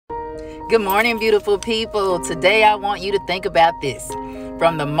Good morning, beautiful people. Today I want you to think about this.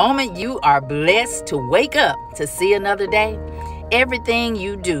 From the moment you are blessed to wake up to see another day, everything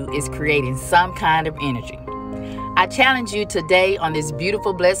you do is creating some kind of energy. I challenge you today on this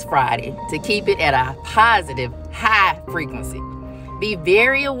beautiful Blessed Friday to keep it at a positive, high frequency. Be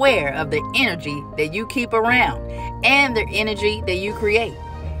very aware of the energy that you keep around and the energy that you create.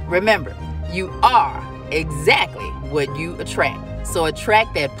 Remember, you are exactly what you attract. So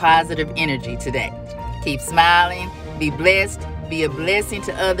attract that positive energy today. Keep smiling, be blessed, be a blessing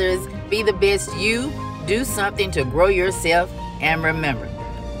to others, be the best you, do something to grow yourself, and remember,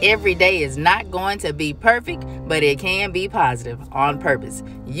 every day is not going to be perfect, but it can be positive on purpose.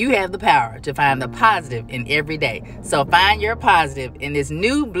 You have the power to find the positive in every day. So find your positive in this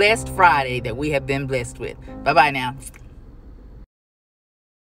new Blessed Friday that we have been blessed with. Bye-bye now.